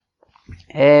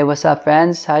Hey, what's up,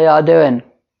 friends? How y'all doing?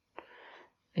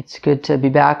 It's good to be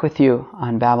back with you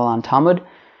on Babylon Talmud.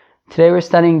 Today we're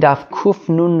studying Daf Kuf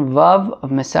Nun Vav of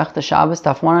Masechta Shabbos,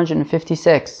 Daf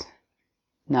 156.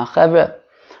 Now, Chevra,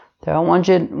 there are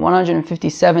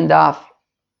 157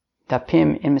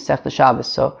 dafim in Masechta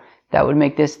Shabbos, so that would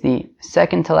make this the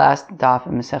second to last daf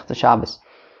in Masechta Shabbos.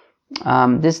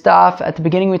 This daf, at the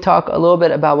beginning we talk a little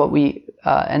bit about what we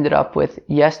ended up with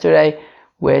yesterday,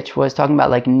 which was talking about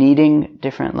like kneading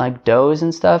different like doughs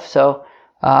and stuff. So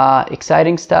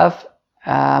exciting stuff,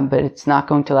 but it's not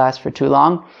going to last for too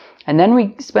long. And then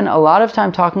we spent a lot of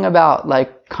time talking about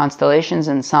like constellations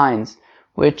and signs,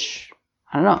 which,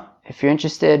 I don't know, if you're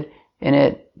interested in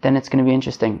it, then it's going to be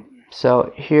interesting.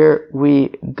 So here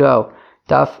we go.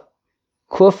 Daf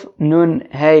Kuf Nun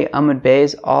Hey Amud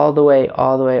Beis, all the way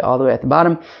at the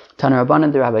bottom. Tana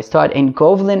Rabbanan, the rabbis taught, in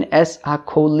Govlin es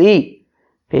hakoli.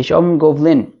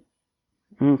 Govlin.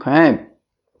 Okay.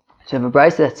 So we have a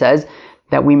brayso that says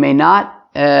that we may not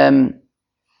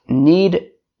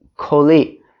need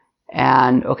koli.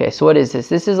 And okay, so what is this?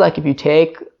 This is like if you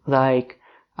take like,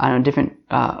 I don't know, different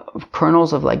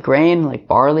kernels of like grain, like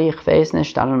barley,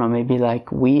 chveisnish, I don't know, maybe like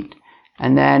wheat,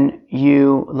 and then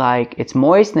you like, it's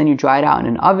moist, and then you dry it out in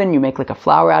an oven, you make like a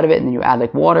flour out of it, and then you add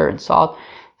like water and salt,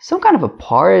 some kind of a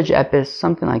porridge epis,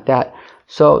 something like that.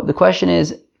 So the question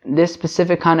is, this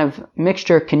specific kind of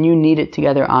mixture, can you knead it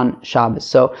together on Shabbos?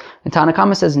 So the Tanna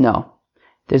Kama says no.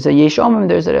 There's a Yesh Omrim,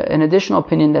 there's an additional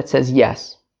opinion that says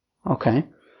yes. Okay.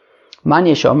 Man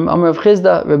Yesh Omrim, Omer Rav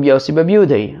Chizda, Rabbi Yossi Bar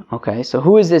Yehudai. Okay, so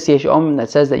who is this Yesh Omrim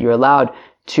that says that you're allowed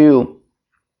to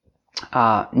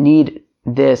knead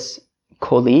this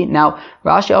koli? Now,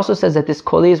 Rashi also says that this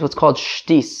koli is what's called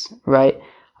shtis, right?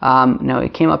 Now,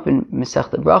 it came up in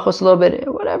Masechta Brachos a little bit,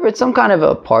 whatever, it's some kind of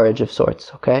a porridge of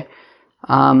sorts, okay?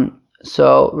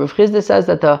 So Rav Chizda says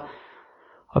that the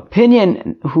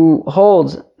opinion who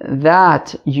holds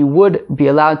that you would be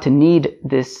allowed to knead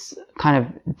this kind of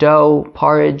dough,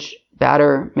 porridge,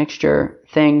 batter, mixture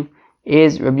thing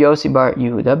is Rabbi Yossi Bar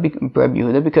Yehuda,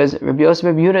 because Rabbi Yossi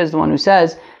Bar Yehuda is the one who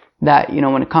says that, you know,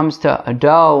 when it comes to a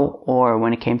dough, or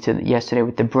when it came to yesterday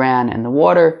with the bran and the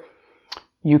water,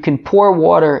 you can pour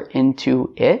water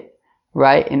into it,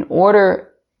 right? In order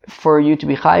for you to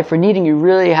be chayiv for kneading, you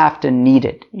really have to knead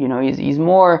it. You know, he's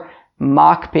more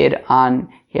makpid on,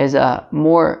 he has a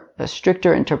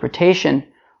stricter interpretation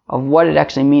of what it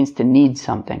actually means to knead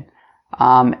something.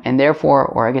 And therefore,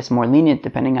 or I guess more lenient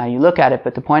depending how you look at it,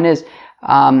 but the point is,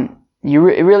 it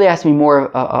really has to be more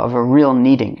of a real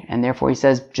kneading, and therefore he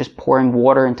says just pouring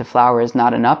water into flour is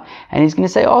not enough. And he's going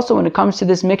to say also, when it comes to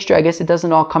this mixture, I guess it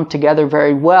doesn't all come together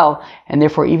very well, and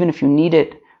therefore even if you knead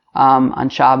it on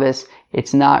Shabbos,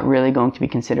 it's not really going to be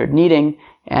considered kneading,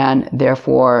 and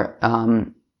therefore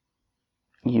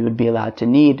you would be allowed to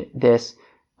knead this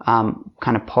kind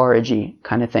of porridgey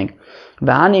kind of thing.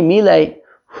 V'hani mile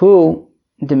hu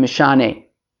de mishane.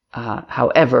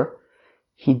 However,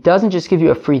 he doesn't just give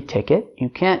you a free ticket. You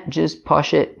can't just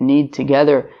push it, knead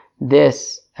together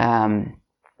this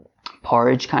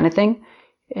porridge kind of thing.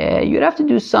 You'd have to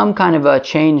do some kind of a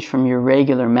change from your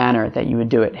regular manner that you would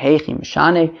do it. Heichi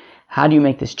mishane. How do you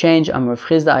make this change? Rav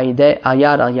Chizda al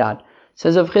yad.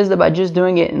 Says Rav Chizda by just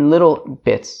doing it in little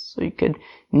bits. So you could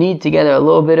knead together a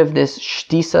little bit of this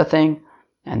shtisa thing,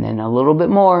 and then a little bit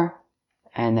more,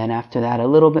 and then after that a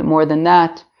little bit more than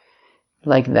that,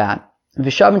 like that. Now,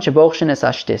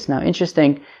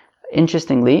 interestingly,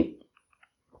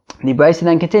 the brayso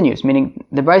then continues, meaning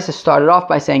the brayso started off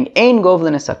by saying ein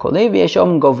govlin es hakoli v'yesh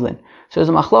omrim govlin. So there's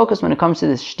a machlokas when it comes to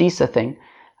this shtisa thing.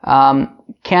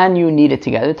 Can you knead it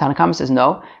together? Tanna Kama says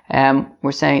no.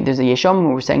 We're saying there's a Yesh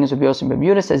Omrim, we're saying there's Rabbi Yossi Bar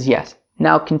Yehuda says yes.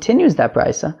 Now continues that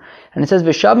brayso, and it says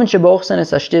v'shavin shebochsen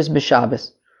es ashtis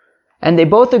b'Shabbos, and they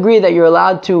both agree that you're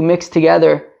allowed to mix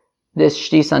together this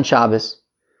shtis on Shabbos.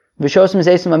 V'shosem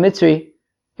zeisum hamitzri,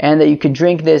 and that you could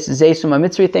drink this zeisum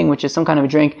hamitzri thing, which is some kind of a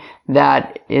drink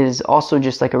that is also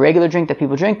just like a regular drink that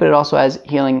people drink, but it also has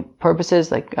healing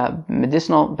purposes, like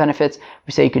medicinal benefits.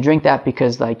 We say you could drink that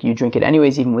because like you drink it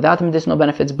anyways, even without the medicinal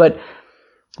benefits. But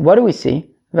what do we see?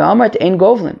 V'amart ein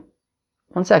govlin.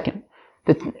 One second.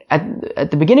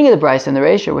 At the beginning of the brayso in the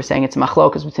Reisha, we're saying it's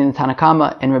machlokas between the Tanna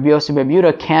Kama and Rabbi Yossi Bar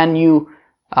Yehuda. Can you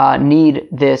knead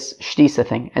this shtisa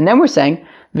thing? And then we're saying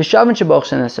v'shavin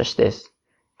shebochsen es shtis,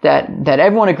 that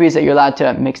everyone agrees that you're allowed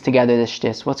to mix together this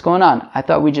shtis. What's going on? I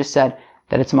thought we just said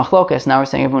that it's machlokas. Now we're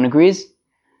saying everyone agrees.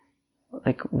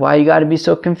 Like, why you got to be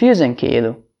so confusing,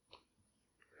 ki'ilu?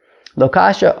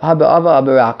 Lokasha ha'ba'ava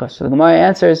ha'baraka. So the Gemara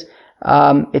answers,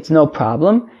 it's no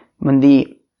problem. When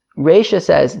the Reisha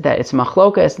says that it's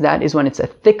machlokas, that is when it's a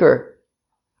thicker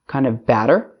kind of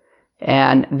batter.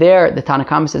 And there, the Tanna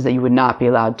Kama says that you would not be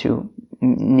allowed to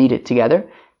knead it together.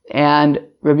 And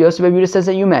Rabbi Yosef Bar Yehuda says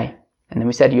that you may. And then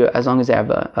we said, as long as they have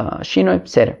a shinoi,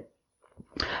 seder.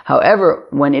 However,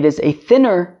 when it is a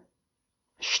thinner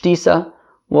shtisa,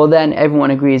 well then everyone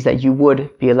agrees that you would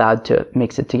be allowed to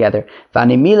mix it together.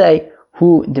 Vanimile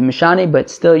hu demishani, but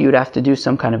still you'd have to do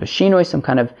some kind of a shinoi, some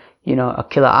kind of, a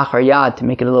kila achar yad to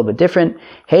make it a little bit different.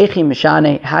 Heichi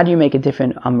mishane, how do you make it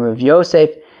different? Rav Yosef,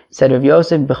 said Rav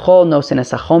Yosef, b'chol nosen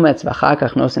es hachometz v'achar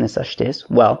kach nosen es hashtis.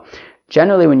 Well,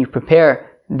 generally when you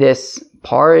prepare this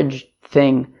porridge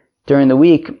thing during the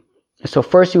week, so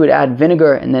first you would add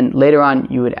vinegar, and then later on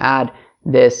you would add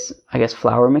this,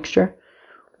 flour mixture.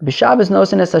 If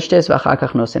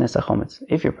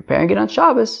you're preparing it on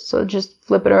Shabbos, so just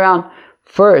flip it around.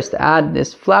 First add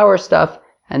this flour stuff,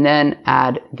 and then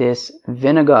add this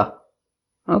vinegar.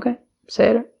 Okay,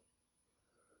 Seder.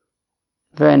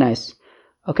 Very nice.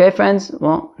 Okay, friends,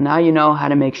 well, now you know how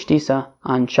to make shtisa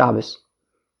on Shabbos.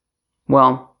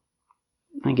 Well,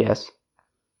 I guess.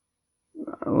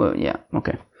 Well, yeah,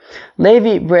 okay.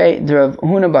 Levi brei de Rav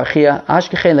Huna bar Chia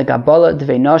ashkeche legabala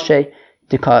dvei noshe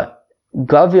dika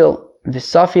gavil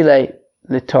v'safile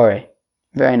l'torei.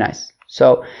 Very nice.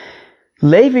 So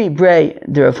Levi brei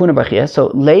de Rav Huna bar Chia.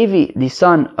 So Levi, the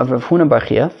son of Rav Huna bar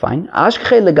Chia, fine.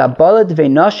 Ashkeche legabala dvei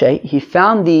noshe. He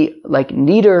found the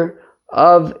kneader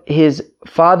of his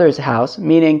father's house,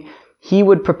 meaning he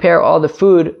would prepare all the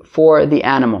food for the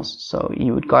animals. So he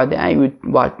would take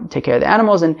care of the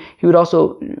animals, and he would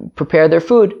also prepare their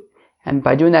food. And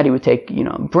by doing that, he would take,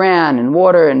 bran and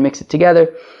water and mix it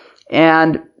together.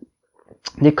 And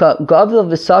the Gavil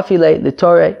v'safile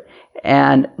l'torei,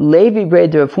 and Levi brei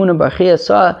Rav Huna bar Chia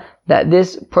saw that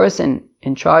this person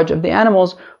in charge of the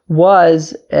animals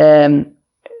was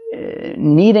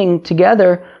kneading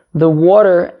together the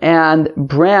water and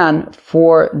bran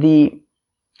for the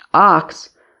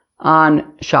ox on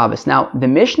Shabbos. Now, the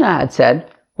Mishnah had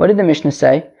said, what did the Mishnah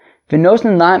say?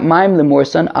 V'nosn ma'im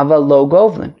lemorsan aval lo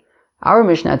govlin. Our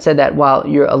Mishnah had said that while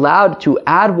you're allowed to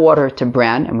add water to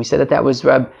bran, and we said that was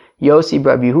Reb Yossi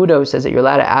Bar Yehuda who says that you're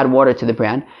allowed to add water to the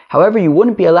bran, however, you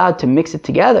wouldn't be allowed to mix it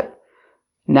together.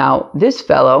 Now, this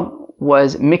fellow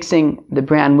was mixing the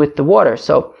bran with the water,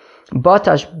 so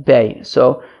Batash Bey.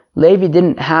 So Levi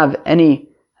didn't have any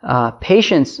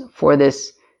patience for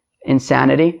this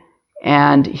insanity,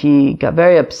 and he got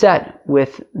very upset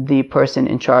with the person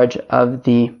in charge of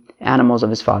the animals of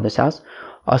his father's house.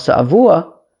 Asa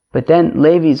Avua, but then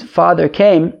Levi's father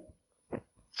came,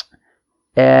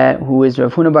 who is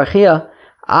Rav Huna bar Chia,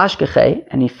 Ashkeche,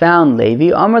 and he found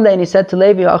Levi. Amar Le, and he said to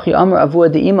Levi, Achi Amar Avua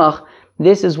de'imach,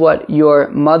 this is what your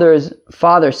mother's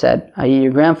father said, i.e.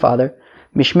 your grandfather.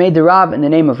 Mishmei de Rav, in the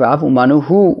name of Rav, Umanu,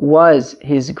 who was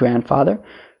his grandfather,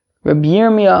 Rabbi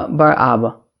Yirmiyah bar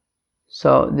Abba.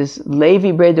 So this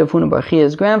Levi brei Rav Huna bar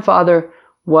Chia's grandfather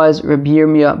was Rabbi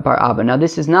Yirmiyah bar Abba. Now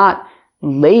this is not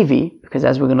Levi, because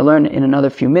as we're going to learn in another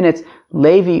few minutes,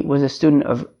 Levi was a student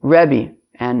of Rebbe,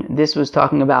 and this was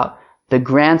talking about the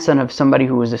grandson of somebody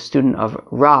who was a student of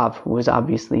Rav, who was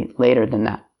obviously later than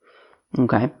that.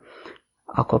 Okay,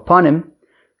 Al Kopanim.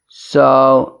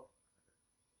 So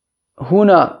Rav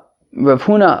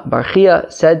Huna bar Chia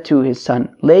said to his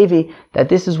son Levi that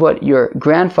this is what your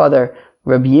grandfather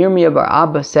Rabbi Yirmiyah bar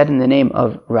Abba said in the name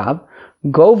of Rab,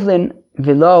 Govlin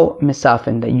vilo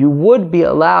misafin, that you would be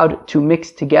allowed to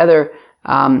mix together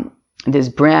this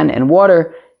bran and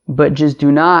water, but just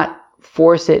do not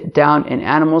force it down an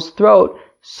animal's throat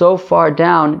so far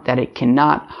down that it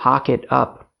cannot hock it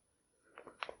up.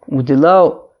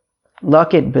 Udilo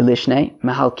lakit belishne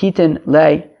mahalkitin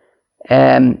le,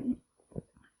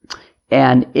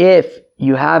 and if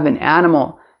you have an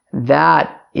animal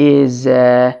that is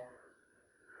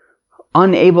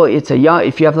unable,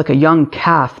 if you have like a young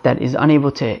calf that is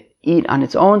unable to eat on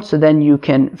its own, so then you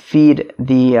can feed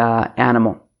the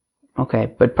animal.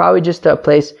 Okay, but probably just a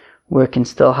place where it can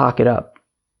still hock it up.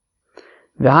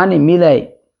 V'hani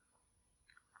mile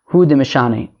hu de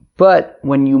mishane. But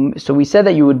so we said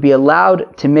that you would be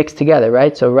allowed to mix together,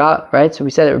 right? So we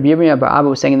said that Rabbi Yirmiyah bar Abba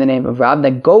was saying in the name of Rab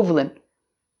that govlin,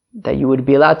 that you would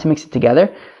be allowed to mix it together,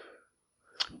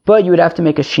 but you would have to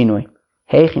make a shinui.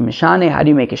 Heichi mishane, how do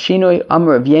you make a shinui?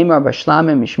 Amar Rav Yemar bar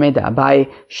Shlamim mishmei de Abaye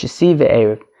shesi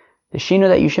ve'erev. The shinui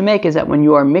that you should make is that when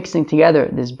you are mixing together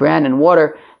this bran and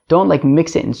water, don't like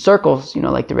mix it in circles,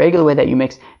 like the regular way that you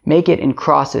mix. Make it in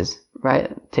crosses, right?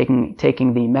 Taking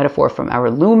the metaphor from our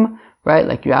loom, right?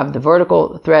 Like you have the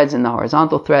vertical threads and the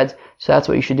horizontal threads. So that's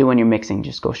what you should do when you're mixing.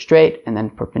 Just go straight and then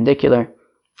perpendicular,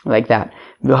 like that.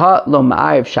 But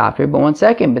 1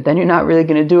 second, but then you're not really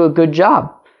going to do a good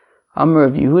job. Amr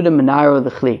of Yehuda Menaro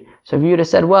L'chli. So Rav Yehuda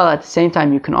said, well, at the same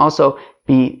time, you can also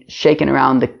be shaking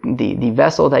around the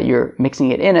vessel that you're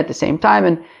mixing it in at the same time,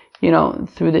 and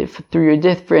through your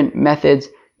different methods,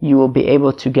 you will be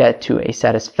able to get to a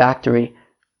satisfactory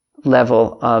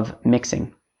level of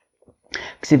mixing.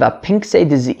 Ksiva Pinksei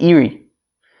de Zeiri.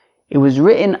 It was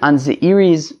written on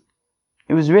Zeiri's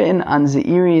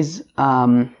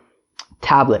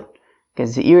tablet.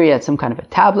 Because Zeiri had some kind of a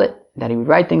tablet that he would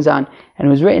write things on, and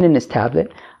it was written in his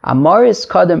tablet. Amaris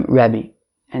Kadam Rebbe.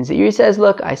 And Zeiri says,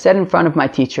 look, I said in front of my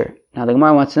teacher. Now the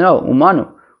Gemara wants to know,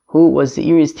 Umanu, who was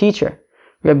Zeiri's teacher?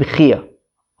 Rebbe Chia.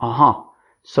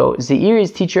 So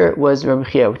Zeiri's teacher was Rebbe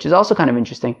Chia, which is also kind of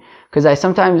interesting, because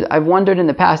I've wondered in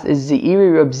the past, is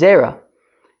Zeiri Reb Zera?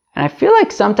 And I feel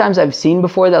like sometimes I've seen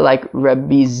before that like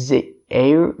Rebbe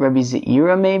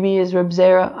Zeira maybe is Reb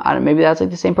Zera. Maybe that's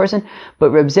like the same person. But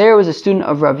Reb Zera was a student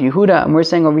of Rav Yehuda, and we're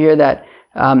saying over here that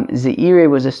Zeiri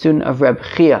was a student of Reb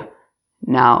Chia.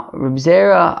 Now, Reb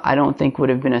Zera, I don't think would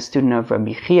have been a student of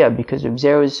Rabbi Chia, because Reb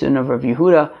Zera was a student of Rav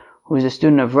Yehuda, who was a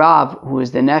student of Rav, who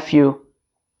was the nephew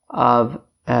of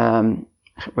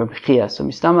Rabbi Chia. So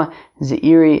Mistama,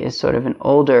 Zeiri is sort of an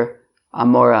older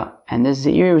Amora, and this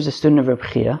Zeiri was a student of Rabbi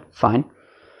Chia. Fine.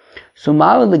 So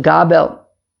Ma'al Legabel.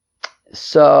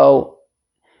 So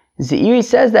Zeiri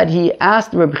says that he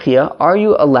asked Rabbi Chia, are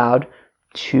you allowed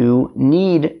to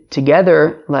knead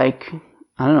together, like,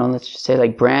 I don't know, let's just say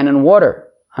like bran and water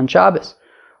on Shabbos?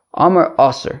 Amar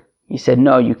Aser. He said,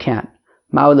 no, you can't.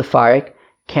 Ma'al Lefarik.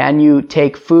 Can you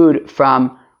take food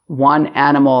from one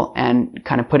animal and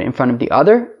kind of put it in front of the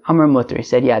other? Amar Mutter. He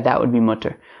said, yeah, that would be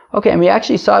Mutter. Okay, and we had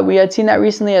seen that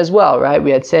recently as well, right?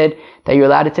 We had said that you're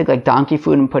allowed to take like donkey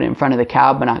food and put it in front of the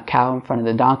cow, but not cow in front of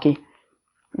the donkey.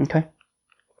 Okay.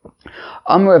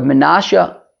 Amr of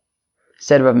Menashe,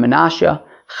 said Rav Menashe,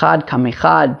 Chad kame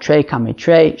chad, trei kame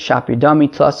trei, shapir dami,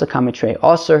 tlasa kame trei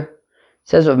aser.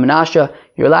 Says Rav Menashe,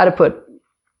 you're allowed to put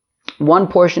one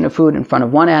portion of food in front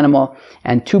of one animal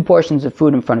and 2 portions of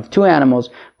food in front of 2 animals,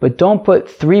 but don't put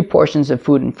 3 portions of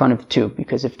food in front of 2,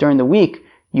 because if during the week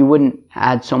you wouldn't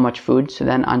add so much food, so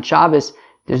then on Shabbos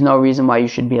there's no reason why you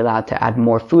should be allowed to add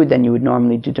more food than you would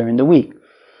normally do during the week.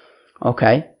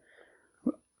 Okay.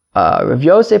 Rav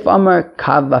Yosef Amar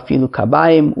Kav Vafilu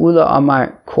Kabayim Ula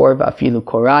Amar Kor Vafilu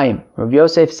Korayim. Rav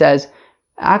Yosef says,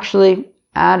 actually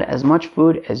add as much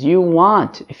food as you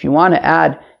want. If you want to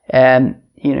add,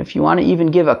 if you want to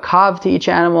even give a kav to each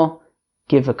animal,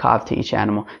 give a kav to each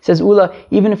animal. It says Ula,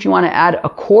 even if you want to add a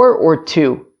kor or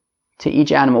 2 to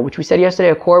each animal, which we said yesterday,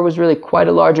 a kor was really quite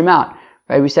a large amount,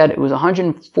 right? We said it was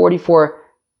 144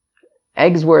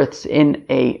 eggs worths in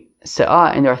a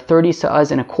sa'ah, and there are 30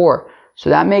 sa'ahs in a kor. So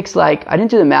that makes I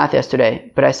didn't do the math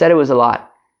yesterday, but I said it was a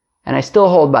lot. And I still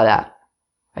hold by that.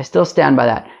 I still stand by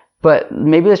that. But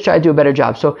maybe let's try to do a better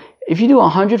job. So if you do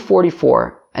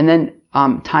 144 and then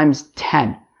times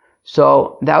 10,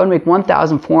 so that would make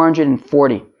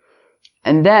 1,440.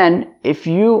 And then if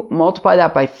you multiply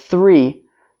that by 3,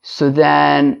 so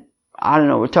then, I don't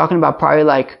know, we're talking about probably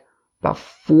about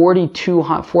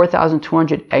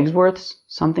 4,200 eggs worths,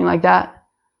 something like that.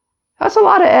 That's a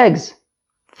lot of eggs.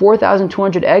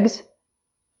 4,200 eggs?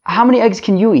 How many eggs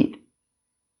can you eat?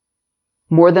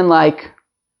 More than 5?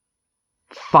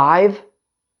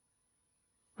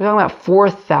 We're talking about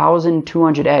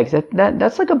 4,200 eggs.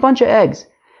 That's like a bunch of eggs.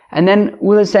 And then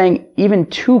Ula is saying even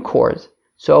 2 cores.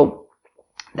 So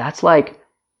that's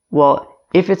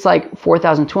if it's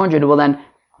 4,200, well then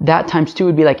that times 2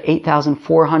 would be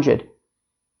 8,400.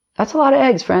 That's a lot of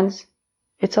eggs, friends.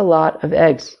 It's a lot of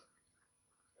eggs.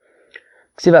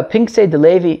 Ksiva Pinksei de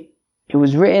Levi. It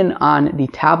was written on the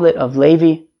tablet of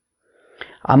Levi.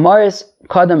 Amaris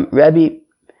Kadam Rebbe.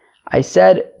 I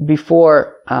said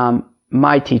before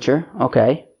my teacher,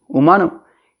 okay, Umanu.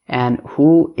 And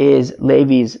who is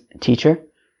Levi's teacher?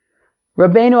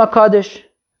 Rabbeinu HaKadosh,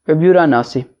 Rabbi Yehuda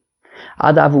Nasi.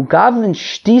 Adavu Gavlin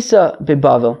Shtisa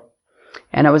Bebavel.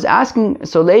 And I was asking,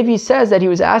 so Levi says that he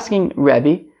was asking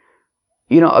Rebbe,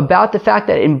 about the fact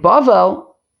that in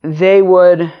Bavel, they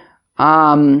would,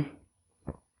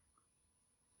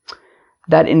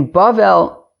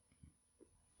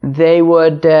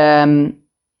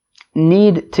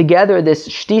 knead together this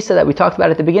shtisa that we talked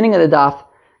about at the beginning of the daf,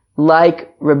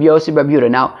 like Rabbi Yossi Rabbi Yehuda.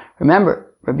 Now,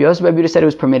 remember, Rabbi Yossi Rabbi Yehuda said it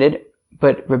was permitted,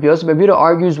 but Rabbi Yossi Rabbi Yehuda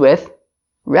argues with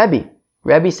Rebbe.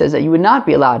 Rebbe says that you would not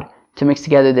be allowed to mix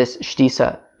together this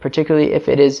shtisa, particularly if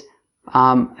it is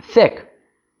thick.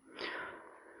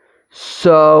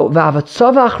 So,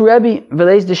 Vavatzavach Rebbe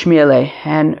v'leis d'shmielei,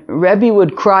 and Rebbe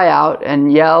would cry out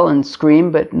and yell and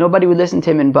scream, but nobody would listen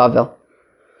to him in Bavel.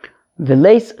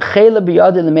 V'leis chayla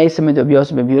b'yada l'meisa min Rabbi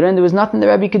Yosef ben Yehuda, and there was nothing the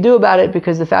Rebbe could do about it,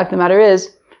 because the fact of the matter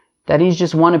is that he's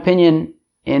just one opinion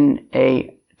in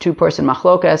a two-person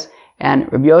machlokas,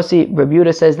 and Rabbi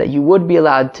Yehuda says that you would be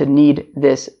allowed to need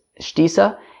this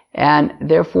shtisa, and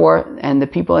therefore, and the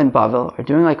people in Bavel are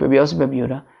doing like Rabbi Yosef ben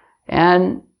Yehuda,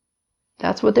 and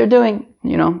that's what they're doing.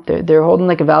 They're holding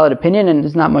like a valid opinion, and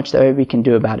there's not much that Rebbe can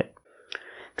do about it.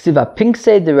 Ksiva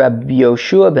Pinksei de Rabbi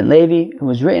Yoshua ben Levi, it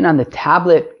was written on the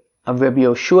tablet of Rabbi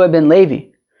Yoshua ben Levi.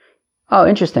 Oh,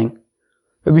 interesting.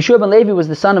 Rabbi Yoshua ben Levi was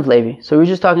the son of Levi. So we were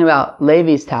just talking about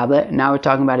Levi's tablet, and now we're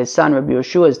talking about his son, Rabbi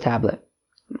Yoshua's tablet.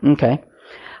 Okay.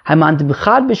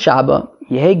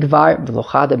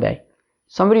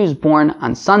 Somebody who's born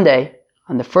on Sunday,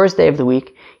 on the first day of the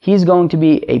week, he's going to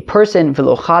be a person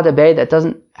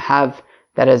that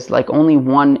has like only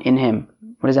one in him.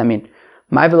 What does that mean?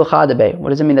 What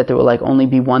does it mean that there will like only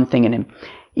be one thing in him?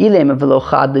 If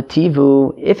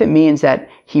it means that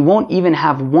he won't even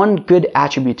have one good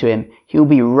attribute to him, he will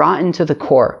be rotten to the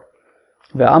core.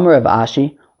 But Rav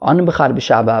Ashi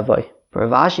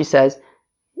says,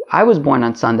 I was born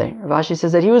on Sunday. Rav Ashi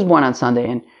says that he was born on Sunday,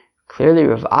 and clearly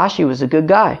Rav Ashi was a good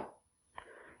guy.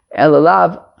 No,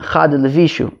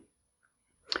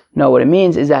 what it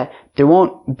means is that there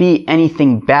won't be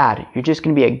anything bad. You're just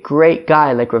going to be a great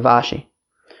guy like Rav Ashi.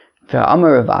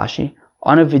 Rav Ashi,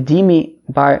 Vidimi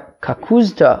bar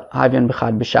Kakuzta Havyan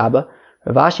B'chad B'Shaba.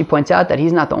 Rav Ashi points out that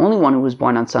he's not the only one who was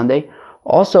born on Sunday.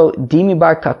 Also, Dimi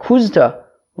bar Kakuzta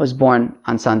was born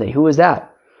on Sunday. Who was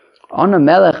that? Ona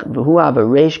Melech v'hu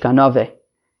Reish Kanove.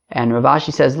 And Rav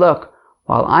Ashi says, look,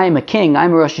 while I am a king,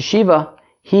 I'm a Rosh Yeshiva,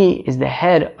 he is the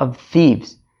head of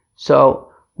thieves. So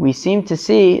we seem to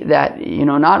see that,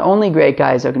 not only great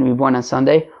guys are going to be born on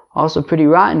Sunday, also pretty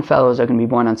rotten fellows are going to be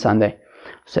born on Sunday.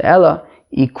 So Ella,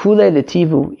 ikule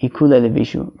letivu, ikule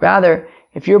levishu. Rather,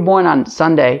 if you're born on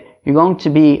Sunday, you're going to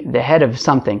be the head of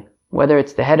something. Whether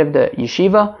it's the head of the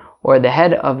yeshiva or the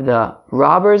head of the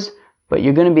robbers, but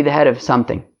you're going to be the head of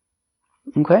something.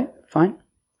 Okay, fine.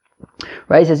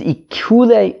 Right, it says,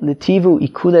 ikule letivu,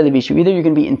 ikule levishu. Either you're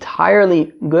going to be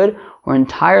entirely good or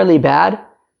entirely bad,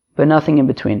 but nothing in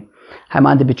between.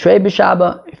 Haman de betray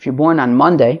b'shaba, if you're born on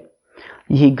Monday,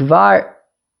 yigvar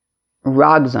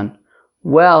ragzan.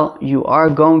 Well, you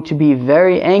are going to be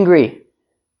very angry.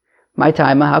 My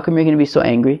time, how come you're going to be so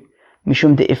angry?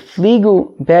 Mishum de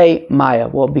ifligu be maya.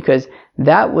 Well, because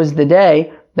that was the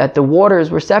day that the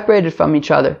waters were separated from each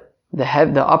other.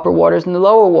 The upper waters and the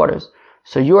lower waters.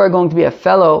 So you are going to be a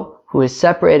fellow who is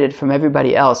separated from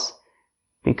everybody else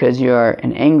because you're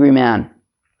an angry man.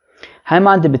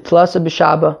 Haiman de bitlasa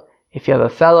b'shaba. If you have a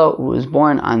fellow who was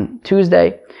born on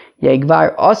Tuesday,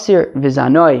 yegvar osir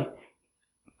v'zanoi.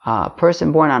 A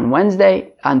person born on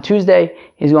Tuesday,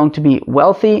 is going to be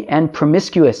wealthy and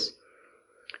promiscuous.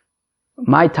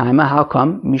 My time, how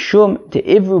come? Mishum de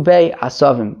ivrubei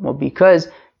asavim. Well, because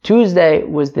Tuesday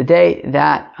was the day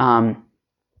that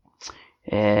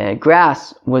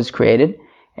grass was created,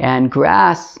 and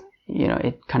grass,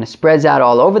 it kind of spreads out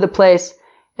all over the place,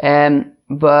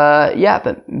 but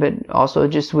also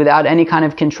just without any kind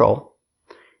of control.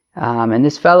 And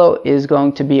this fellow is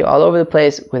going to be all over the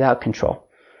place without control.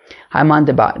 Haiman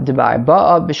debar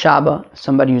ba'a b'shaba,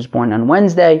 somebody who's born on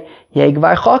Wednesday,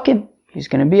 yegvar chokim, he's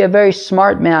going to be a very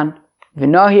smart man,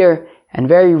 v'nahir, and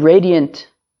very radiant.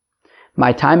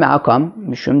 My time, how come?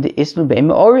 Mishum de islu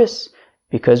be'me'oris,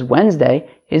 because Wednesday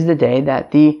is the day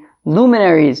that the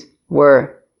luminaries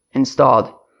were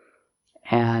installed.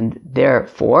 And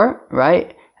therefore,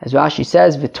 right, as Rashi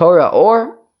says, v'torah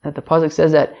or, that the pasuk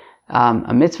says that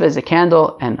a mitzvah is a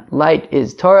candle and light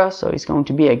is Torah, so he's going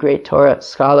to be a great Torah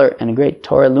scholar and a great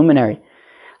Torah luminary.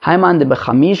 Haiman de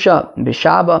b'chamisha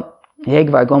b'shaba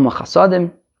yegvar goma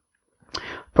chasadim.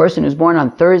 Person who's born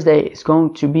on Thursday is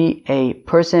going to be a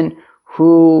person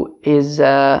who has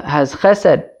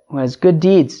chesed, who has good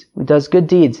deeds, who does good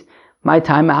deeds. My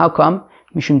time, how come?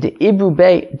 Mishum de ibru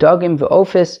bei dagim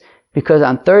v'ofis, because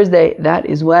on Thursday, that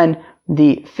is when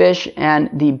the fish and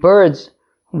the birds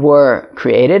were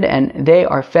created, and they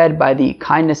are fed by the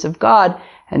kindness of God,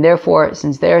 and therefore,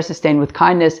 since they are sustained with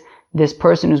kindness, this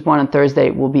person who's born on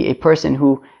Thursday will be a person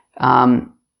who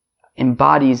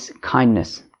embodies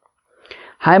kindness.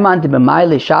 Haiman de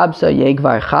b'mayle shabsa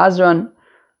yegvar chazron.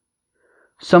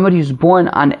 Somebody who's born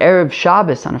on Erev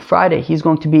Shabbos, on a Friday, he's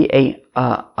going to be a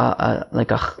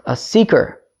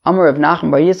seeker. Amar Rav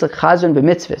Nachman bar Yitzchak chazron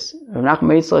b'mitzvahs. Rav Nachman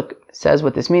bar Yitzchak says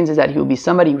what this means is that he will be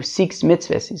somebody who seeks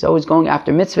mitzvahs. He's always going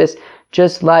after mitzvahs,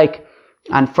 just like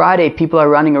on Friday people are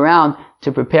running around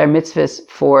to prepare mitzvahs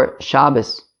for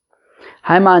Shabbos.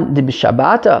 Haiman de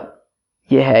b'shabata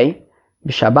yehei,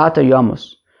 b'shabata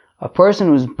yomus. A person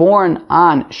who's born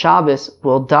on Shabbos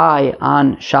will die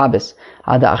on Shabbos.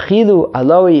 Ada'achilu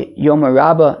aloi yom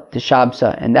rabba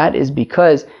deshabsa. And that is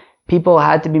because people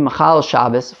had to be machal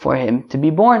Shabbos for him to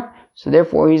be born. So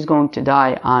therefore he's going to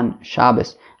die on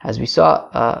Shabbos. As we saw,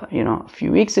 a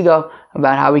few weeks ago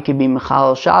about how we could be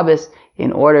machal Shabbos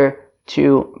in order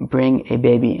to bring a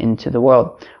baby into the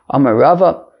world. Amar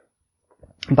Rava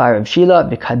by Rav Shila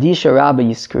b'kadisha Rabba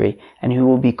Yiskri, and who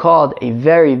will be called a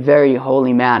very, very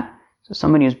holy man. So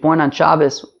somebody who's born on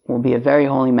Shabbos will be a very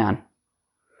holy man.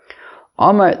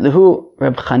 Amar lehu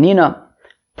Reb Chanina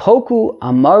poku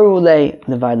amaru le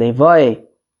levar levaye.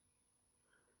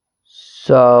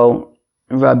 So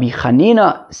Rabbi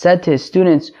Chanina said to his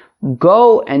students,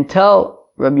 go and tell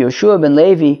Rabbi Yoshua ben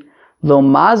Levi, lo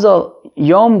mazal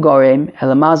yom gorem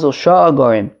el mazal shah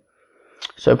gorem.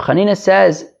 So Rabbi Chanina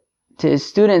says to his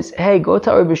students, hey, go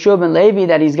tell Rabbi Yoshua ben Levi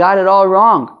that he's got it all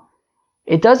wrong.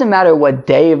 It doesn't matter what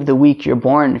day of the week you're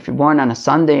born, if you're born on a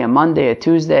Sunday, a Monday, a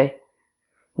Tuesday.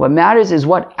 What matters is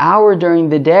what hour during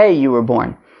the day you were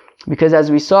born. Because as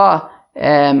we saw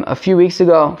a few weeks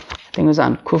ago, I think it was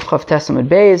on Kuf Chav Tes Amud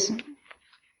Beis,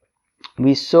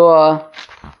 we saw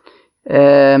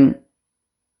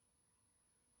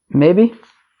maybe,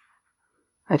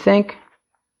 I think,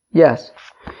 yes,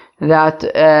 that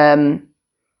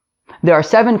there are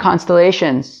 7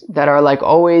 constellations that are like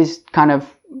always kind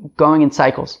of going in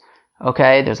cycles.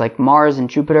 Okay, there's like Mars and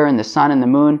Jupiter and the Sun and the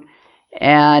Moon,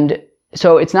 and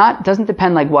so doesn't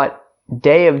depend like what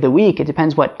day of the week. It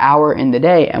depends what hour in the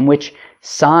day and which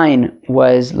sign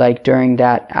was like during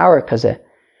that hour. Kaze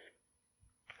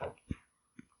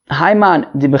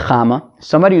Haiman di Bechama,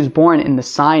 somebody who's born in the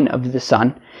sign of the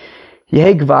sun,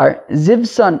 Yehe Gvar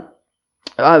Zivsan.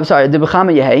 The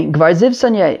Bechama Yehe Gvar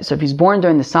Zivsan Yehe. So if he's born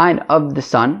during the sign of the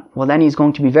sun, well then he's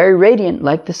going to be very radiant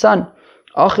like the sun.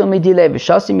 Achil midile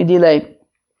v'shasi midile.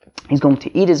 He's going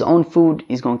to eat his own food.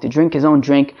 He's going to drink his own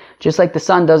drink. Just like the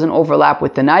sun doesn't overlap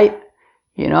with the night.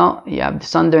 You have the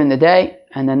sun during the day,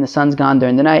 and then the sun's gone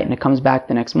during the night, and it comes back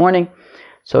the next morning.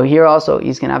 So here also,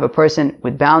 he's going to have a person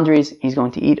with boundaries. He's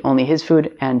going to eat only his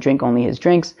food and drink only his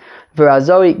drinks.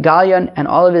 V'razoi galyan, and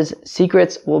all of his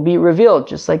secrets will be revealed,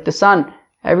 just like the sun.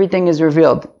 Everything is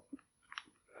revealed.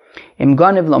 Im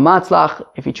ganiv lo matzlach,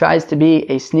 if he tries to be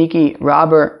a sneaky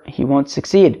robber, he won't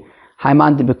succeed.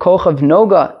 Haiman de bekochav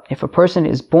noga, if a person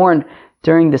is born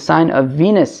during the sign of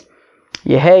Venus,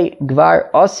 Yehe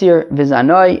gvar osir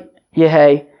v'zanoi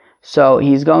Yehe, so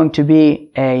he's going to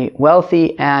be a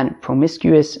wealthy and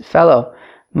promiscuous fellow.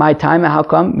 My time, how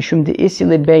come? Mishum de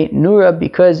isilid be nura,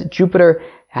 because Jupiter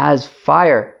has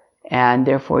fire, and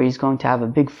therefore he's going to have a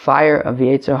big fire of the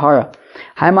Yetzer Hara.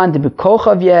 Haiman de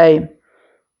bekochav Yehe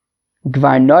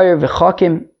gvar noyer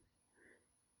v'chokim,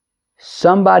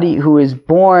 somebody who is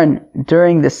born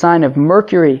during the sign of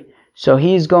Mercury, so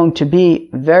he's going to be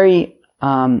very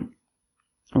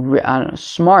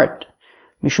smart.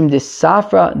 Mishum de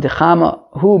safra de chama,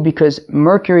 who, because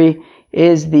Mercury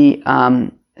is the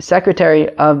secretary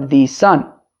of the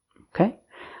sun. Okay,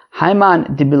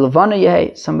 Haiman de bilavana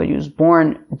yehe, somebody who's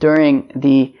born during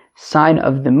the sign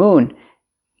of the moon.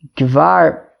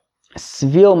 Gvar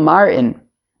svil marin,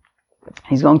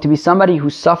 he's going to be somebody who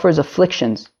suffers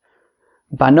afflictions.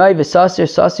 Banoi v'sasir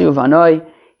sasiu vanoi,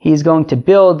 he's going to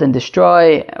build and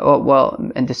destroy,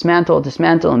 and dismantle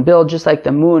and build, just like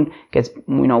the moon gets,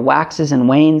 waxes and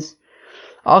wanes.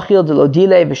 Achil de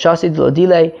lodile v'shasi de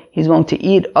lodile, he's going to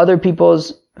eat other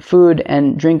people's food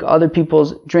and drink other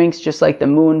people's drinks, just like the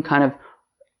moon kind of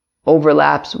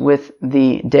overlaps with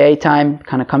the daytime,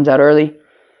 kind of comes out early.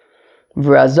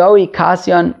 V'razoi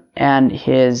kasyan, and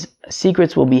his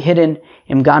secrets will be hidden.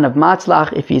 Im ganav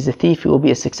matzlach, if he's a thief, he will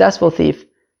be a successful thief.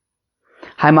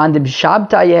 Haiman de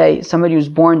b'shabta yehe, somebody who's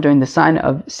born during the sign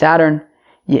of Saturn.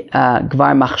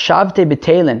 Gvar machshavte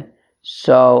betelin,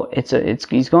 so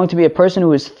he's going to be a person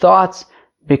whose thoughts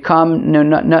become,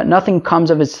 nothing comes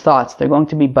of his thoughts. They're going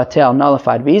to be batel,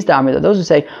 nullified. Those who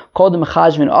say kol de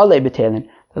mechashvin ole betelin,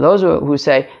 those who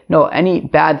say no, any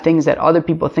bad things that other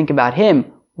people think about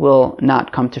him will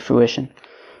not come to fruition.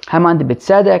 Haman de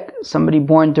B'tzedek, somebody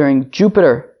born during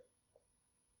Jupiter.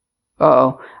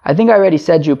 I think I already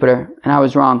said Jupiter, and I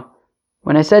was wrong.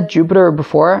 When I said Jupiter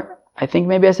before, I think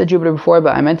maybe I said Jupiter before,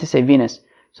 but I meant to say Venus.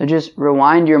 So just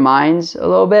rewind your minds a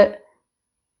little bit.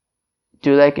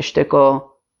 Do like a shtickle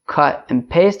cut and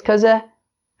paste kaze,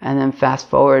 and then fast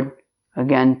forward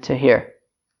again to here.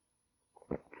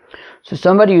 So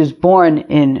somebody who's born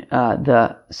in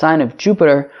the sign of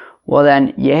Jupiter, well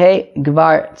then, Yehe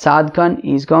Gvar Tzadkan,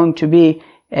 he's going to be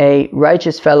a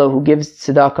righteous fellow who gives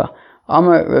tzedakah.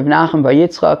 Amar Rav Nachman bar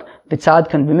Yitzchak,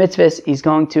 b'tzadkan b'mitzvahs, he's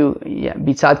going to,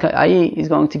 b'tzadkan ayi, he's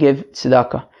going to give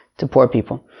tzedakah to poor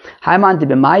people. Haiman de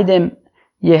b'maidim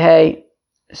yehei,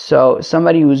 so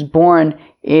somebody who's born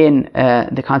in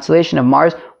the constellation of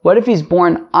Mars, what if he's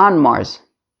born on Mars?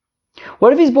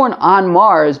 What if he's born on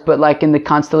Mars, but like in the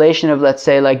constellation of, let's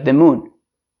say, like the moon?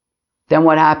 Then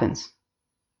what happens?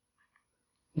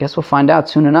 I guess we'll find out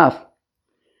soon enough.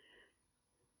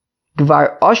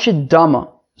 Gvar Oshid Dama.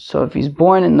 So if he's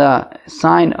born in the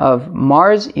sign of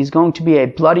Mars, he's going to be a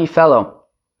bloody fellow.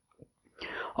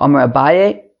 Amar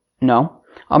Abaye, no.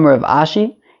 Amar of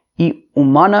Ashi, I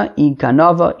umana, I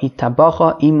ganava, I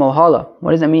tabacha, I mohala.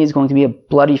 What does that mean? He's going to be a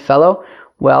bloody fellow?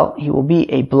 Well, he will be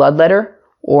a bloodletter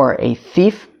or a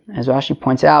thief, as Rashi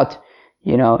points out.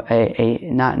 Not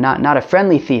a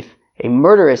friendly thief, a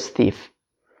murderous thief,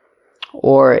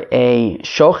 or a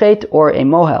shochet or a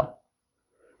mohel.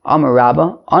 Amar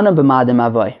Rabba, ana b'madim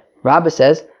avoy. Rabba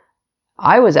says,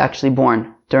 I was actually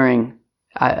born during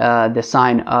the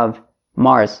sign of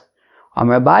Mars.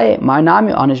 Amar Abaye, my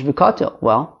nami anish v'katil.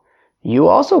 Well, you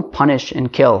also punish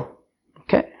and kill.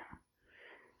 Okay.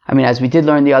 I mean, as we did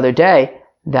learn the other day,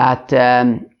 that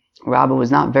Rabba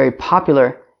was not very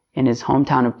popular in his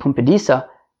hometown of Pumbedisa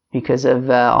because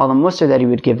of all the mussar that he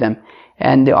would give them.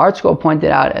 And the art scroll pointed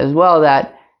out as well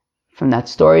that from that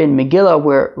story in Megillah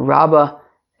where Rabba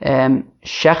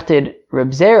shechted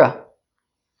Reb Zera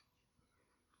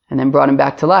and then brought him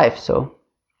back to life. So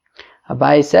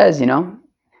Abaye says,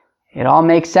 it all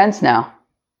makes sense now.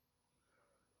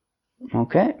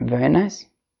 Okay, very nice.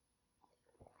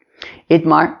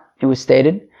 Itmar, it was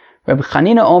stated, Rabbi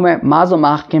Chanina Omer, Mazel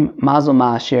Machkim, Mazel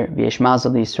Ma'ashir, V'yesh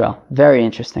Mazel Yisrael. Very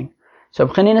interesting. So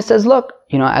Rabbi Chanina says, look,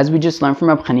 as we just learned from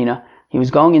Rabbi Chanina, he was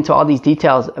going into all these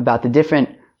details about the different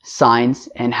signs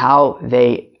and how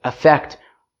they affect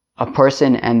a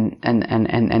person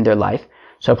and their life.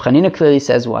 So Rabbi Chanina clearly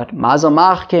says what? Mazel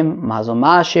Machkim, Mazel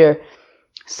Ma'ashir.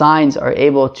 Signs are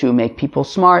able to make people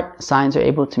smart. Signs are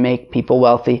able to make people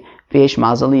wealthy. V'yesh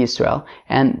Mazel Yisrael.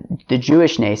 And the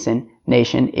Jewish nation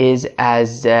is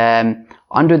as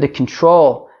under the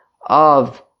control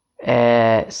of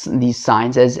these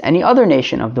signs as any other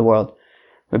nation of the world.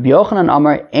 Rabbi Yochanan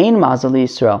Amar Ein Mazel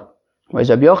Yisrael. Whereas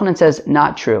Rabbi Yochanan says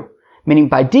not true. Meaning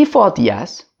by default,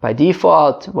 yes. By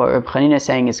default, what Rabbi Chanina is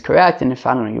saying is correct. And if,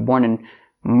 you're born in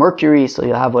Mercury, so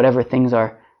you'll have whatever things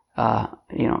are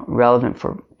relevant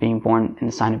for being born in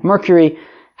the sign of Mercury.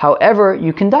 However,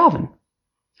 you can daven.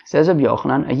 Says Rabbi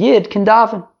Yochanan, a Yid can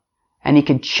daven. And he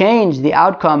can change the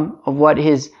outcome of what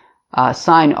his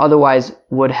sign otherwise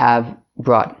would have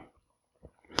brought.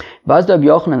 Baz Rabbi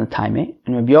Yochanan the Taime,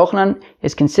 and Rabbi Yochanan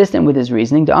is consistent with his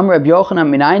reasoning. The Amar Rabbi Yochanan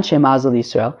minayin shemazel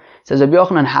Yisrael. Says Rabbi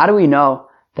Yochanan, how do we know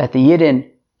that the Yidden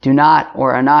do not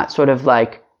or are not sort of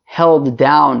like held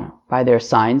down by their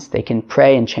signs? They can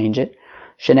pray and change it.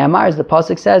 Shenemar, as the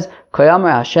pasuk says,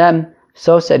 Koyamar Hashem,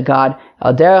 so said God,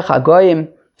 Al derech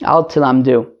hagoyim al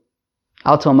tilmadu.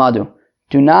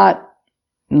 Do not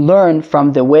learn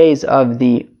from the ways of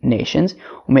the nations.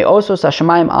 And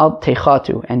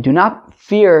do not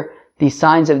fear the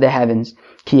signs of the heavens.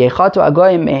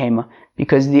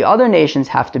 Because the other nations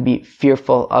have to be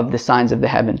fearful of the signs of the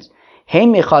heavens.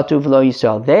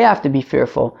 They have to be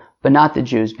fearful, but not the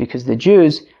Jews, because the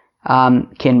Jews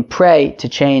can pray to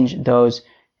change those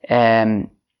signs.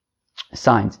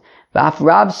 Rav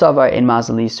Savar in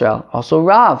Mazel Yisrael. Also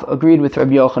Rav agreed with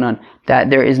Rabbi Yochanan that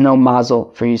there is no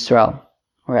Mazel for Yisrael.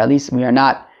 Or at least we are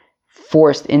not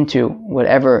forced into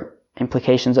whatever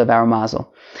implications of our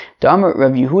Mazel. The Amar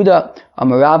Rav Yehuda,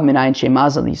 Amar Rav Minayin She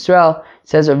Mazel Yisrael,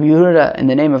 says Rav Yehuda in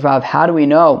the name of Rav, how do we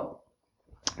know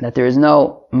that there is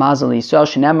no Mazel Yisrael?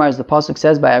 Shenemar, as the pasuk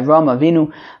says, by Avram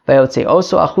Avinu, Vayotze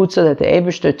Oso Achutza, that the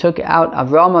Eibishter took out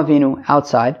Avram Avinu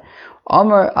outside.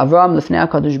 Amar Avram Lifnei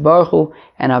HaKadosh Baruch Hu,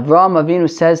 and Avram Avinu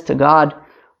says to God,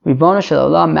 Ribono Shel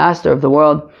Olam, Master of the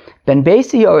world, Ben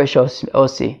Beisi Yorish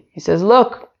Osi. He says,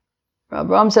 look,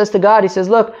 Avram says to God, he says,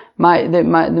 look,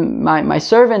 my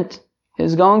servant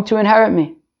is going to inherit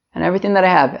me and everything that I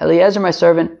have. Eliezer, my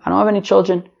servant, I don't have any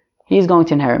children. He's going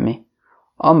to inherit me.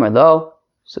 Amar lo.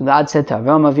 So God said to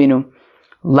Avram Avinu,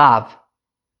 Lav,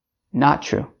 not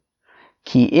true.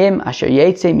 Ki im asher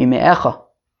yetze mime'echa.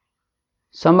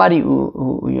 Somebody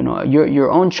who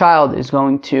your own child is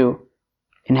going to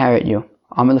inherit you.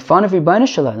 Amar lefanav Ribono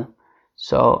Shel Olam.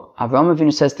 So Avram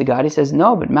Avinu says to God, he says,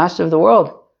 no, but Master of the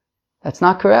world, that's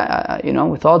not correct.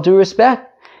 With all due respect,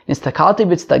 I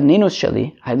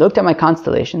looked at my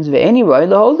constellations, it's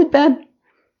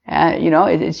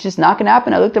just not going to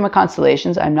happen. I looked at my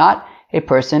constellations. I'm not a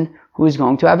person who is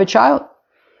going to have a child.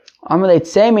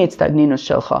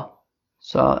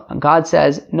 So God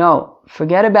says, no,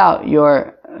 forget about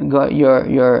your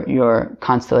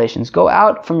constellations. Go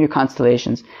out from your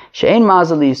constellations. She'ein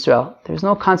mazel Yisrael. There's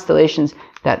no constellations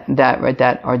that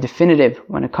are definitive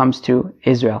when it comes to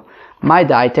Israel. My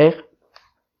daitech,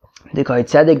 Dikoi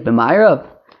tzedek b'mayrav.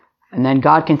 And then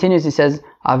God continues, he says,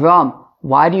 Avram,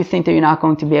 why do you think that you're not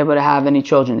going to be able to have any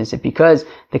children? Is it because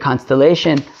the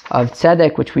constellation of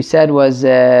Tzedek, which we said was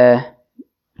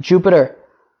Jupiter,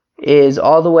 is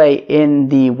all the way in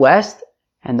the west,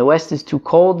 and the west is too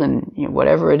cold, and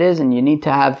whatever it is, and you need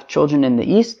to have children in the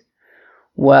east?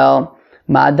 Well,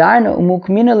 God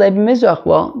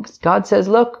says,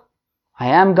 look, I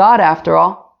am God after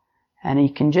all, and he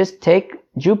can just take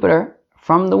Jupiter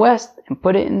from the west and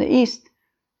put it in the east.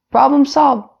 Problem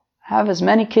solved. Have as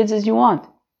many kids as you want.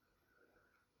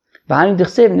 And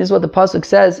this is what the pasuk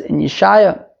says in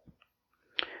Yeshaya.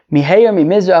 Miheir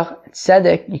mimizrach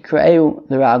tzedek yikreu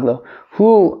l'raglo.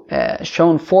 Who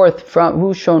shone forth from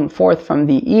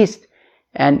the east,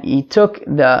 and he took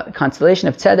the constellation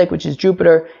of Tzedek, which is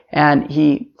Jupiter, and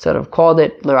he sort of called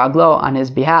it l'raglo on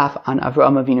his behalf, on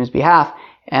Avraham Avinu's behalf,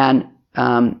 and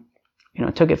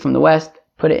took it from the west,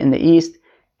 put it in the east,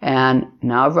 and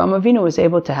now Avraham Avinu was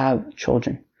able to have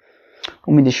children.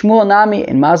 Shmuel Nami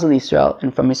in Mazel Yisrael,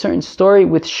 and from a certain story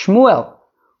with Shmuel,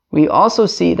 we also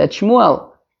see that Shmuel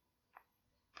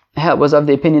was of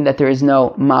the opinion that there is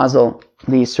no Mazel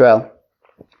Yisrael.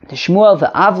 The Shmuel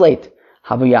the Avleit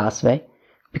Havu Yasve,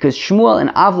 because Shmuel and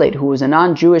Avleit, who was a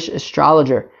non-Jewish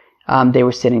astrologer, they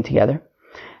were sitting together.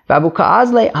 And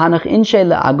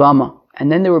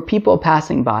then there were people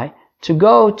passing by to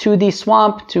go to the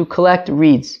swamp to collect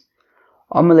reeds.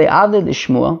 Amalei Avleit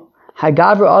Shmuel.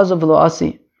 Hagavra Azav lo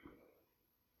Asi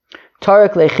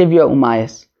Tarek lechivya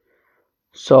umayas.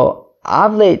 So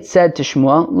Avleit said to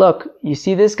Shmuel, look, you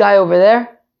see this guy over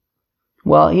there?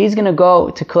 Well, he's going to go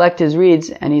to collect his reeds,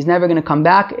 and he's never going to come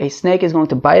back. A snake is going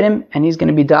to bite him, and he's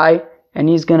going to die.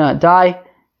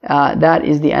 That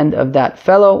is the end of that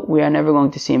fellow. We are never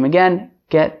going to see him again.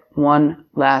 Get one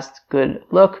last good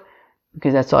look,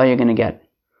 because that's all you're going to get.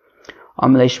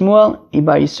 Amalei Shmuel,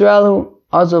 Ibar Yisraelu,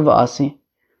 Azav Asi.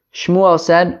 Shmuel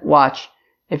said, watch,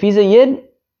 if he's a Yid,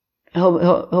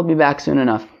 he'll be back soon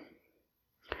enough.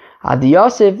 Ad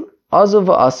Yosef Azav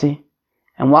Asi.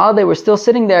 And while they were still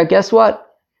sitting there, guess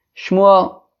what?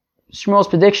 Shmuel's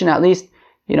prediction, at least,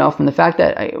 from the fact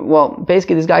that,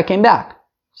 basically this guy came back.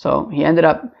 So he ended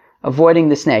up avoiding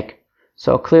the snake.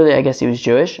 So clearly, I guess he was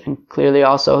Jewish, and clearly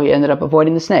also he ended up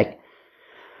avoiding the snake.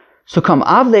 So come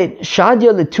Avleit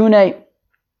Shadya Letune.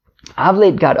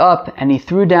 Avleit got up and he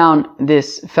threw down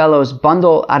this fellow's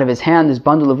bundle out of his hand, this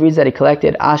bundle of reeds that he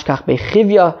collected. Ashkach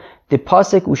bechivya de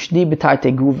pasik ushdi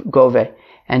betarte gove.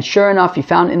 And sure enough, he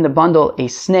found in the bundle a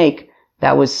snake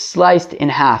that was sliced in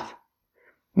half.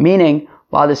 Meaning,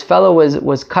 while this fellow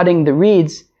was cutting the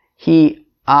reeds, he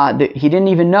didn't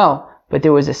even know, but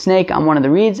there was a snake on one of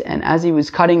the reeds, and as he was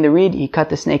cutting the reed, he cut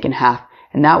the snake in half.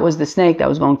 And that was the snake that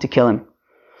was going to kill him.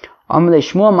 Amalei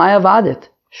Shmuel mayavadit.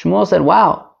 Shmuel said,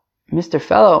 wow, Mr.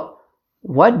 Fellow,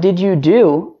 what did you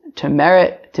do to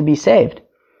merit to be saved?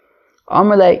 He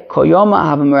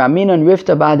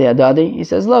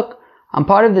says, look, I'm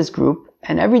part of this group,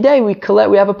 and every day we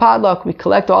have a potluck, we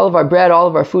collect all of our bread, all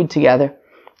of our food together,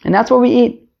 and that's what we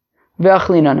eat.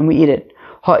 And we eat it.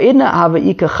 And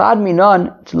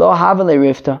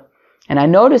I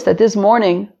noticed that this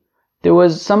morning, there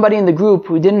was somebody in the group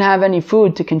who didn't have any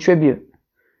food to contribute.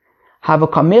 And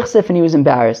he was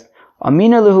embarrassed.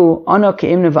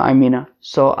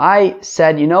 So I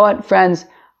said, you know what, friends,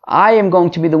 I am going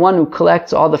to be the one who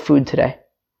collects all the food today.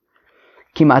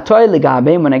 When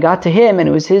I got to him and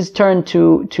it was his turn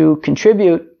to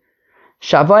contribute,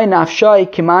 so I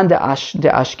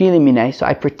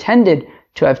pretended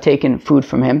to have taken food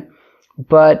from him,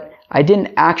 but I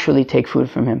didn't actually take food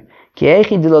from him. So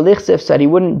that he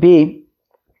wouldn't be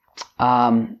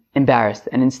embarrassed.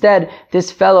 And instead,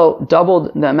 this fellow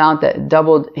doubled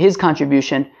his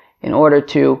contribution in order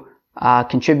to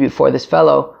contribute for this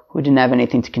fellow who didn't have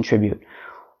anything to contribute.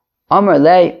 Amar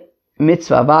le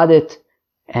mitzvah vadit,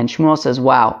 and Shmuel says,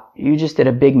 wow, you just did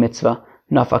a big mitzvah.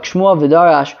 Nafak Shmuel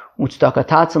v'darash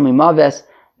u'tztakatatzel mimaves.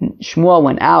 Shmuel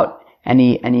went out and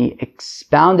he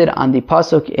expounded on the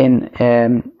pasuk in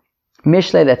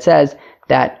Mishlei that says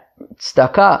that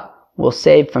tzedakah will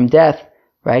save from death,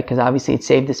 right? Because obviously it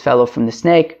saved this fellow from the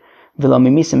snake. It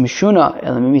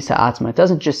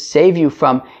doesn't just save you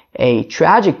from a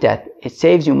tragic death, it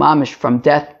saves you mamish from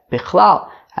death bichlal,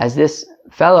 as this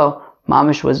fellow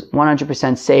mamish was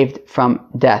 100% saved from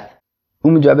death.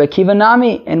 Umid Rabbi Akiva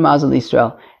Nami in Mazel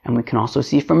Yisrael. And we can also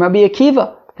see from Rabbi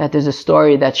Akiva that there's a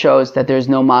story that shows that there's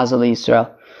no Mazel Yisrael.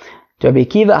 Rabbi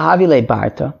Akiva havile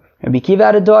barta. Rabbi Akiva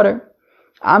had a daughter.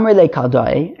 Amr le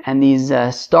kaldai, and these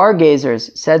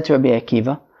stargazers said to Rabbi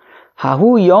Akiva,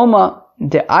 Hahu yoma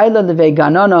de ayla leve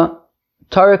ganana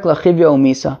tarik lachivya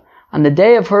umisa. On the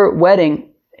day of her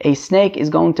wedding, a snake is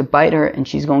going to bite her and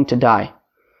she's going to die.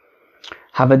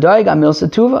 Havadai gamil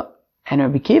satuva. And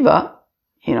Rabbi Akiva,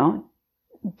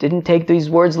 didn't take these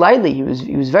words lightly. He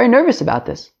was very nervous about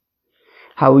this.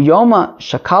 Hahu yoma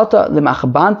shakalta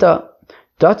lemachabanta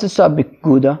datsasa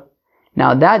bikuda.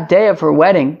 Now that day of her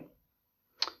wedding,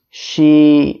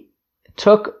 she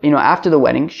took, after the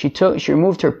wedding, she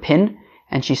removed her pin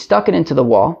and she stuck it into the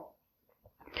wall.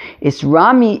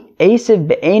 Isrami Esev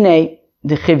be'ene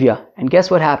dechivya. And guess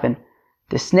what happened?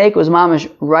 The snake was mamash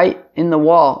right in the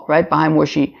wall, right behind where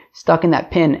she stuck in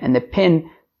that pin, and the pin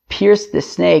pierced the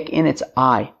snake in its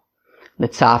eye.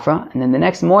 Litzafra. And then the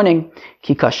next morning,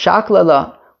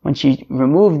 kikashaklala, when she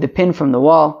removed the pin from the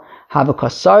wall,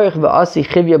 havakasarich v'asi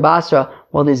chivya basra,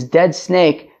 well, this dead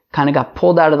snake kind of got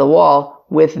pulled out of the wall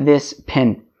with this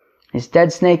pin. This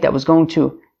dead snake that was going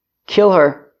to kill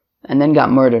her and then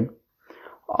got murdered.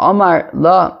 Omar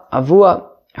la avua,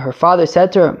 her father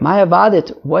said to her, Maya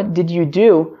vadit, what did you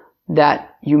do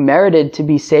that you merited to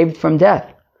be saved from death?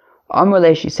 Omar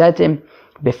le, she said to him,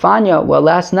 Bifanya, well,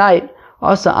 last night,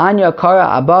 asa anya kara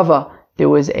abava, there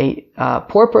was a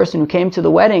poor person who came to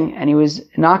the wedding and he was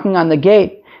knocking on the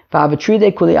gate. And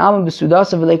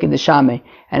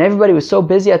everybody was so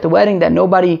busy at the wedding that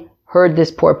nobody heard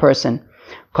this poor person.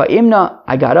 Ka'imna,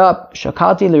 I got up,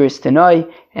 shakalti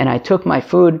liristinoi, and I took my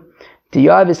food.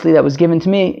 Obviously that was given to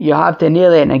me, yahavte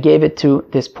nile, and I gave it to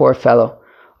this poor fellow.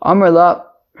 Amr la,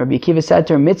 Rabbi Akiva said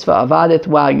to her, mitzvah avadet,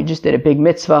 wow, you just did a big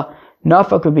mitzvah.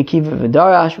 Nafak Rabbi Akiva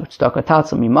v'darash,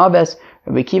 u'tztakatatzel mimaves.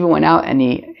 Rabbi Akiva went out and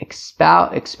he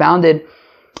expounded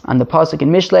on the pasuk in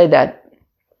Mishlei that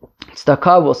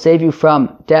tzedakah will save you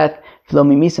from death, v'lo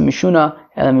mimisa mishuna,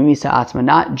 ela mimisa atzma,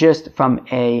 not just from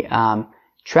a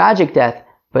tragic death,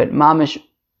 but mamish,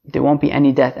 there won't be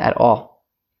any death at all.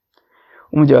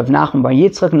 And we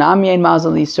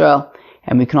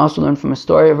can also learn from a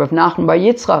story of Rav Nachman bar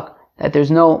Yitzchak that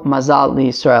there's no mazal li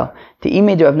Yisrael. The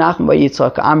ime de Rav Nachman bar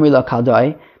Yitzchak amri la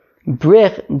kaldai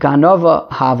brich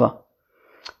ganova hava,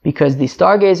 because the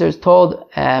stargazers told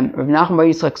Rav Nachman bar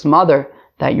Yitzchak's mother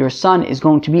that your son is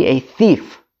going to be a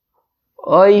thief.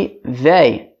 Oy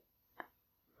vey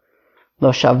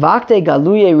lo shavakte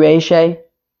galuye reishe.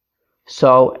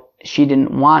 So she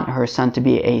didn't want her son to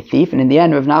be a thief. And in the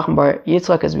end, Rav Nachman bar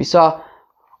Yitzchak, as we saw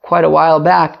quite a while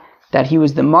back, that he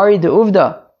was the Mari de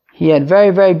Uvda. He had very,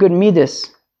 very good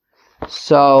midas.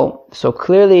 So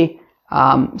clearly,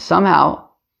 somehow,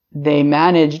 they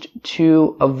managed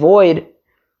to avoid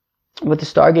what the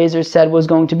stargazers said was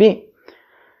going to be.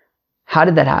 How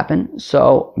did that happen?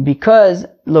 So, because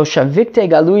lo shavikte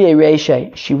galuye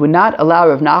reishe, she would not allow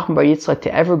Rav Nachman bar Yitzchak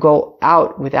to ever go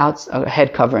out without a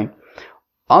head covering.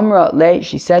 Amra le,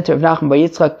 she said to Rav Nachman bar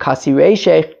Yitzchak, kasi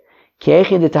reishech,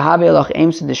 kiechi de tahabe elach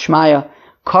eimsa deshmaya,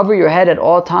 cover your head at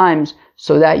all times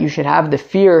so that you should have the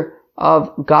fear of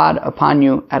God upon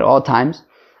you at all times.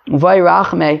 Uvay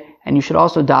rachme, and you should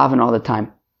also daven all the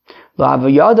time. Lo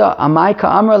avayada amai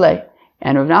ka amra le,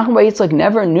 and Rav Nachman bar Yitzchak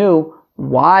never knew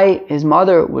why his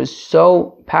mother was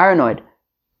so paranoid,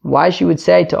 why she would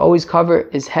say to always cover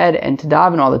his head and to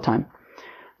daven all the time.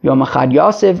 Yom Echad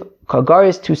Yosef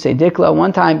Kagaris to Seidikla.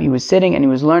 One time he was sitting and he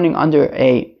was learning under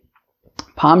a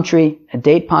palm tree, a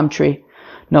date palm tree.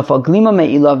 Nofal glima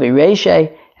me'ilav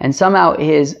reishe, and somehow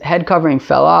his head covering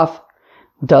fell off.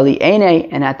 Dali ene,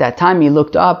 and at that time he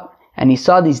looked up and he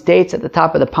saw these dates at the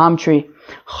top of the palm tree.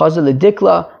 Chazal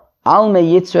dikla al me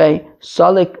yitzre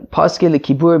salik paske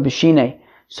lekibur b'shine.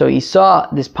 So he saw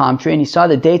this palm tree and he saw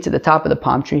the dates at the top of the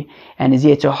palm tree, and his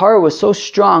Yetzer Hara was so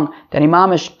strong that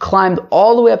Imamish climbed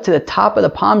all the way up to the top of the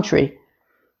palm tree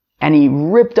and he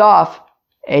ripped off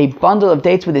a bundle of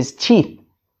dates with his teeth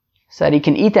so that he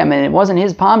can eat them, and it wasn't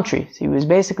his palm tree, so he was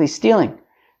basically stealing.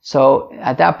 So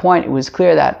at that point it was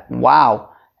clear that,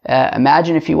 wow,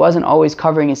 imagine if he wasn't always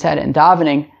covering his head and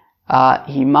davening,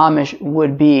 he mamish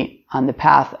would be on the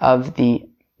path of the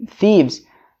thieves.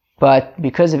 But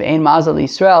because of Ein Mazal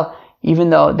Yisrael, even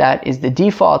though that is the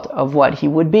default of what he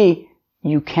would be,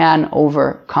 you can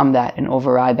overcome that and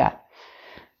override that.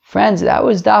 Friends, that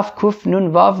was Daf Kuf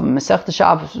Nun Vav Masechta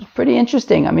Shabbos. It was pretty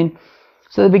interesting.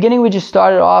 So at the beginning we just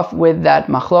started off with that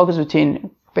machlokas between,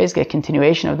 basically a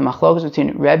continuation of the machlokas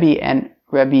between Rebbe and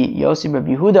Rebbe Yossi,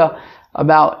 Rebbe Yehuda,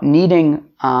 about kneading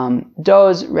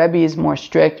doughs. Rebbe is more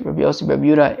strict, Rebbe Yossi, Rebbe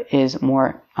Yehuda is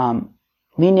more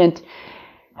lenient.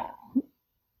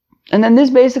 And then this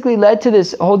basically led to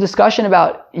this whole discussion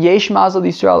about Yesh Mazel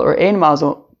Yisrael or Ein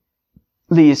Mazel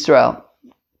Yisrael.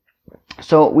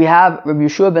 So we have Rabbi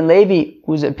Yeshua ben Levi,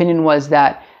 whose opinion was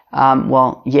that,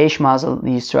 yesh mazal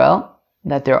Yisrael,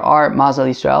 that there are mazal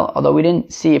Yisrael, although we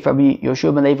didn't see if Rabbi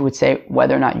Yeshua ben Levi would say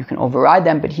whether or not you can override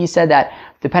them, but he said that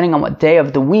depending on what day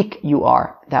of the week you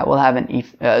are, that will have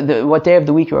what day of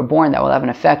the week you are born, that will have an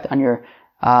effect on your,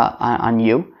 on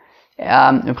you.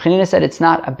 Rabbi Chanina said it's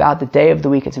not about the day of the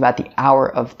week, it's about the hour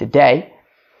of the day.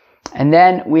 And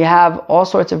then we have all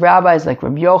sorts of rabbis like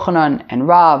Rabbi Yochanan and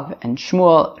Rav and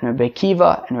Shmuel and Rabbi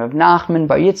Akiva and Rav Nachman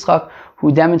Bar Yitzchak,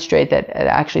 who demonstrate that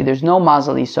actually there's no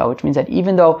Mazal Yisrael, which means that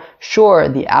even though, sure,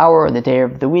 the hour or the day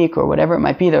of the week or whatever it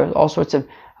might be, there's all sorts of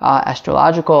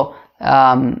astrological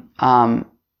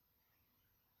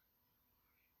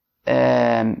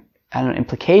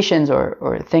implications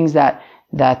or things that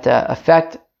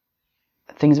affect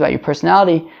things about your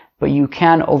personality, but you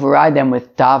can override them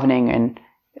with davening and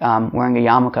wearing a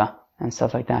yarmulke and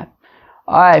stuff like that.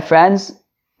 Alright, friends,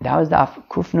 that was Daf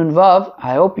Kuf Nun Vav.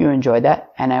 I hope you enjoyed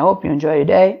that, and I hope you enjoy your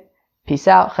day. Peace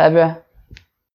out, Chevra.